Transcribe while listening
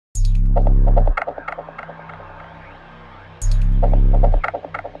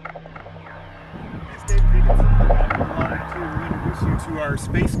our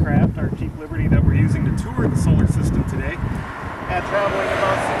spacecraft, our Jeep Liberty that we're using to tour the solar system today. At traveling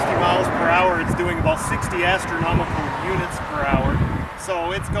about 60 miles per hour, it's doing about 60 astronomical units per hour.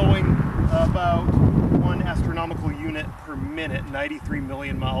 So it's going about 1 astronomical unit per minute, 93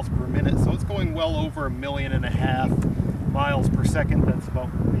 million miles per minute. So it's going well over 1.5 million miles per second. That's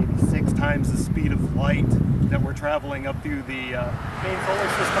about maybe 6 times the speed of light that we're traveling up through the Maine Solar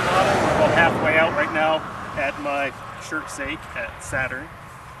System model. We're about halfway out right now at my shirt's sake at Saturn. I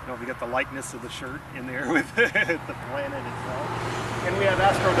don't know if you got the likeness of the shirt in there with the planet itself. And we have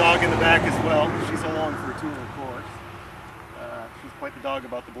Astro Dog in the back as well. She's along for a tour, of course. She's quite the dog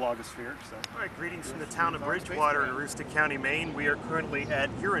about the blogosphere. So. All right, greetings from the town of Bridgewater in Aroostook County, Maine. We are currently at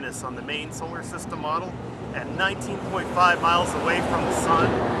Uranus on the Maine Solar System model at 19.5 miles away from the sun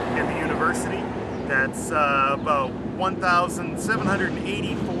and the university. That's about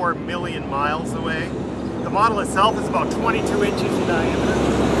 1,784 million miles away. The model itself is about 22 inches in diameter.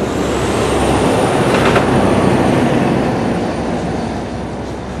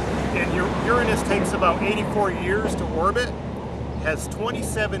 And Uranus takes about 84 years to orbit, has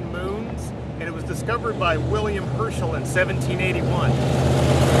 27 moons, and it was discovered by William Herschel in 1781.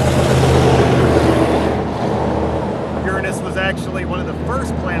 Uranus was actually one of the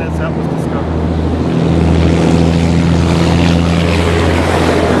first planets that was discovered.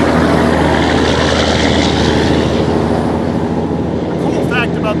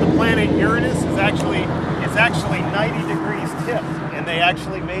 About the planet Uranus is actually 90 degrees tipped, and they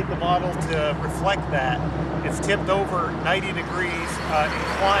actually made the model to reflect that. It's tipped over 90 degrees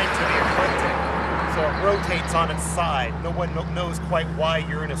inclined to the ecliptic, so it rotates on its side. No one knows quite why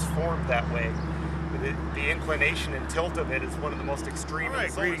Uranus formed that way. The inclination and tilt of it is one of the most extreme. All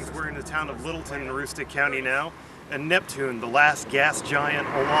right, greetings. We're in the town of Littleton in Aroostook County now, and Neptune, the last gas giant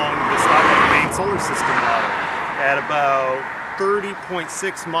along the side of the Maine Solar System model, at about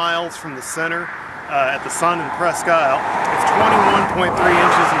 30.6 miles from the center at the Sun and Presque Isle. It's 21.3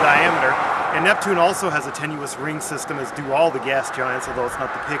 inches in diameter, and Neptune also has a tenuous ring system, as do all the gas giants, although it's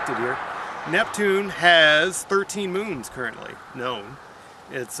not depicted here. Neptune has 13 moons currently known.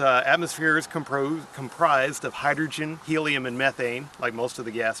 Its atmosphere is comprised of hydrogen, helium, and methane, like most of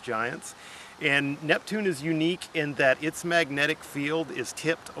the gas giants. And Neptune is unique in that its magnetic field is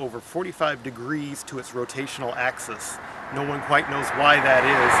tipped over 45 degrees to its rotational axis. No one quite knows why that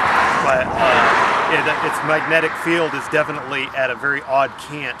is, but its magnetic field is definitely at a very odd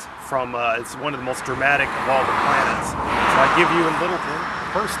cant from, it's one of the most dramatic of all the planets. So I give you in Littleton,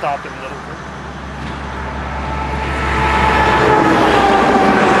 first stop in Littleton.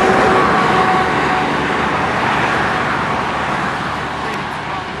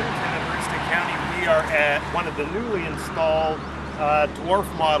 At one of the newly installed dwarf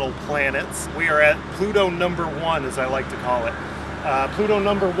model planets. We are at Pluto number 1, as I like to call it. Pluto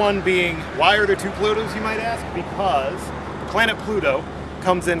number 1 being, why are there 2 Plutos, you might ask? Because the planet Pluto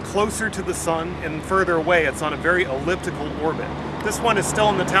comes in closer to the sun and further away. It's on a very elliptical orbit. This one is still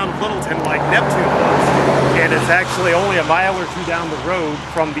in the town of Littleton like Neptune was, and it's actually only a mile or 2 down the road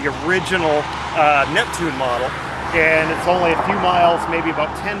from the original Neptune model. And it's only a few miles, maybe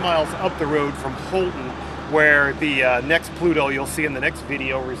about 10 miles up the road from Holton, where the next Pluto you'll see in the next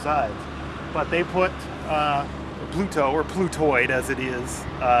video resides. But they put Pluto, or Plutoid as it is,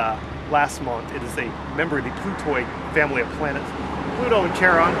 last month. It is a member of the Plutoid family of planets. Pluto and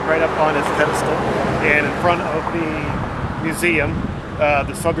Charon right up on its pedestal, and in front of the museum,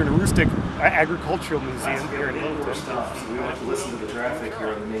 the Southern Aroostook Agricultural Museum here in Littleton. We want to listen to the traffic here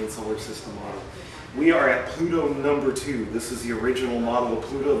on the Maine Solar System model. We are at Pluto number 2. This is the original model of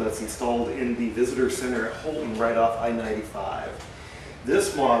Pluto that's installed in the visitor center at Holton right off I-95.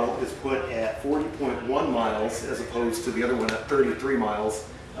 This model is put at 40.1 miles as opposed to the other one at 33 miles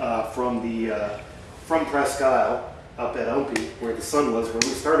from Presque Isle up at Umpy, where the sun was when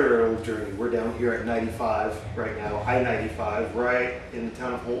we started our little journey. We're down here at 95 right now, I-95, right in the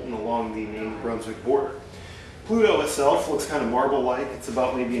town of Holton along the Maine-Brunswick border. Pluto itself looks kind of marble-like. It's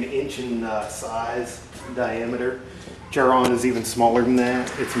about maybe 1 inch in size, diameter. Charon is even smaller than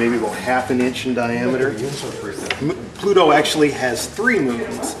that. It's maybe about ½ inch in diameter. Pluto actually has 3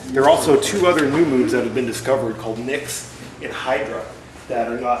 moons. There are also 2 other new moons that have been discovered called Nix and Hydra that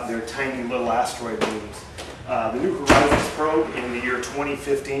are not, they're tiny little asteroid moons. The New Horizons probe in the year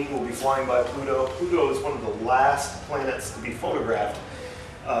 2015 will be flying by Pluto. Pluto is one of the last planets to be photographed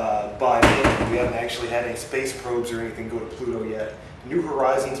by Maine. We haven't actually had any space probes or anything go to Pluto yet. New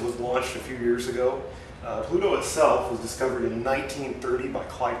Horizons was launched a few years ago. Pluto itself was discovered in 1930 by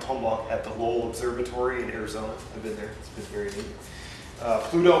Clyde Tombaugh at the Lowell Observatory in Arizona. I've been there. It's been very neat.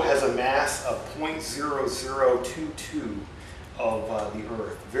 Pluto has a mass of 0.0022 of the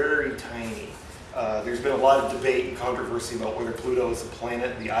Earth, very tiny. There's been a lot of debate and controversy about whether Pluto is a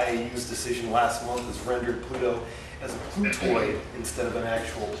planet. The IAU's decision last month has rendered Pluto as a Plutoid instead of an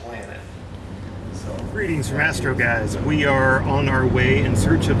actual planet. So, greetings from Astro Guys. We are on our way in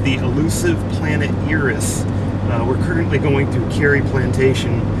search of the elusive planet Eris. We're currently going through Cary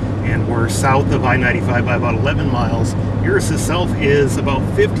Plantation, and we're south of I-95 by about 11 miles. Eris itself is about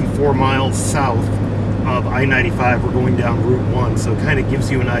 54 miles south of I-95. We're going down Route 1, so it kind of gives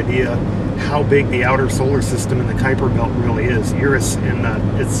you an idea how big the outer solar system and the Kuiper Belt really is. Eris and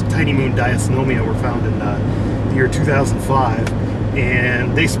its tiny moon Dysnomia were found in the year 2005,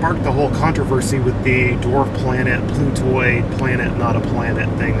 and they sparked the whole controversy with the dwarf planet, Plutoid planet, not a planet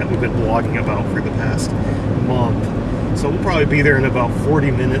thing that we've been blogging about for the past month. So we'll probably be there in about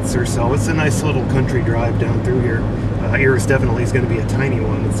 40 minutes or so. It's a nice little country drive down through here. Eris definitely is going to be a tiny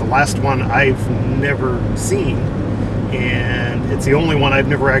one. It's the last one I've never seen, and it's the only one I've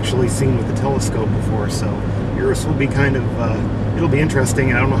never actually seen with the telescope before. So Eris will be kind of, it'll be interesting,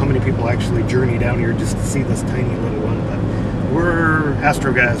 and I don't know how many people actually journey down here just to see this tiny little one, but we're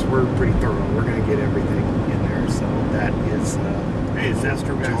Astro Guys, we're pretty thorough. We're going to get everything in there. So that is, it's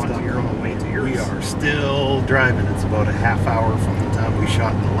AstroGuys.com here on the way to Eris. We are still driving. It's about a half hour from the time we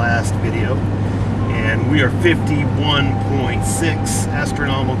shot the last video. And we are 51.6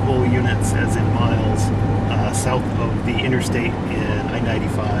 astronomical units, as in miles, south of the interstate in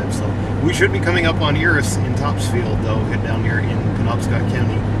I-95. So we should be coming up on Eris in Topsfield, though, head down here in Penobscot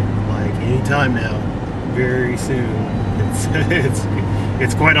County, like any time now, very soon.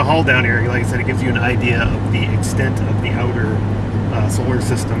 It's quite a haul down here. Like I said, it gives you an idea of the extent of the outer solar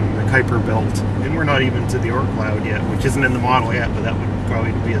system, the Kuiper Belt, and we're not even to the Oort cloud yet, which isn't in the model yet, but that would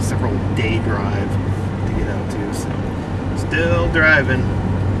probably be a several day drive to get out to. So still driving.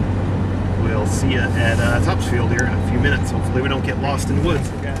 We'll see you at Topsfield here in a few minutes. Hopefully we don't get lost in the woods.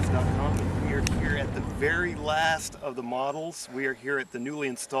 AstroGuys.com. We are here at the very last of the models. We are here at the newly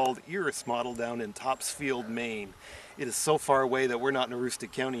installed Eris model down in Topsfield, Maine. It is so far away that we're not in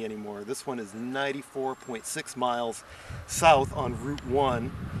Aroostook County anymore. This one is 94.6 miles south on Route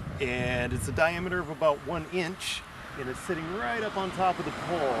 1, and it's a diameter of about 1 inch, and it's sitting right up on top of the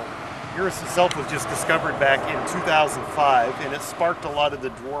pole. Eris itself was just discovered back in 2005, and it sparked a lot of the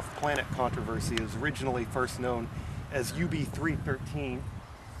dwarf planet controversy. It was originally first known as UB313,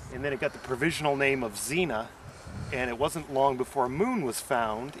 and then it got the provisional name of Xena. And it wasn't long before a moon was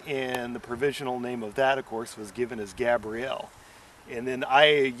found, and the provisional name of that, of course, was given as Gabrielle. And then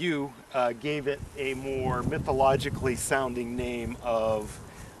IAU gave it a more mythologically sounding name of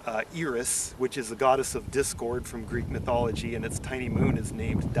Eris, which is the goddess of discord from Greek mythology, and its tiny moon is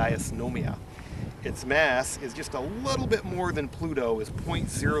named Dysnomia. Its mass is just a little bit more than Pluto, is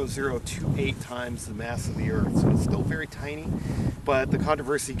 0.0028 times the mass of the Earth, so it's still very tiny. But the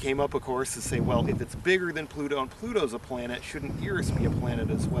controversy came up, of course, to say, well, if it's bigger than Pluto and Pluto's a planet, shouldn't Eris be a planet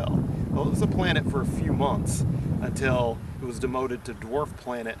as well? Well, it was a planet for a few months until it was demoted to dwarf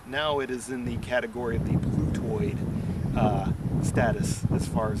planet. Now it is in the category of the Plutoid status as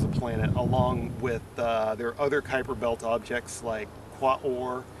far as a planet, along with there are other Kuiper Belt objects like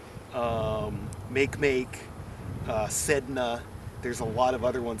Quaoar, Makemake, Sedna. There's a lot of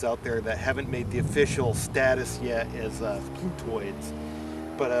other ones out there that haven't made the official status yet as Plutoids.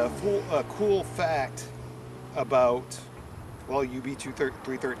 But a cool fact about, well,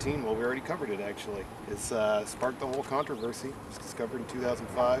 UB313, well, we already covered it actually. It's sparked the whole controversy. It was discovered in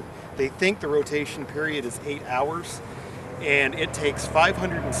 2005. They think the rotation period is 8 hours, and it takes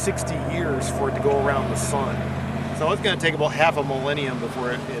 560 years for it to go around the sun. So it's going to take about half a millennium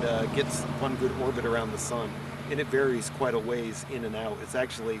before it gets one good orbit around the sun. And it varies quite a ways in and out. It's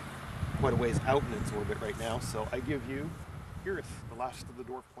actually quite a ways out in its orbit right now. So I give you Eris, the last of the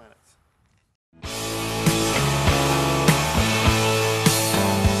dwarf planets.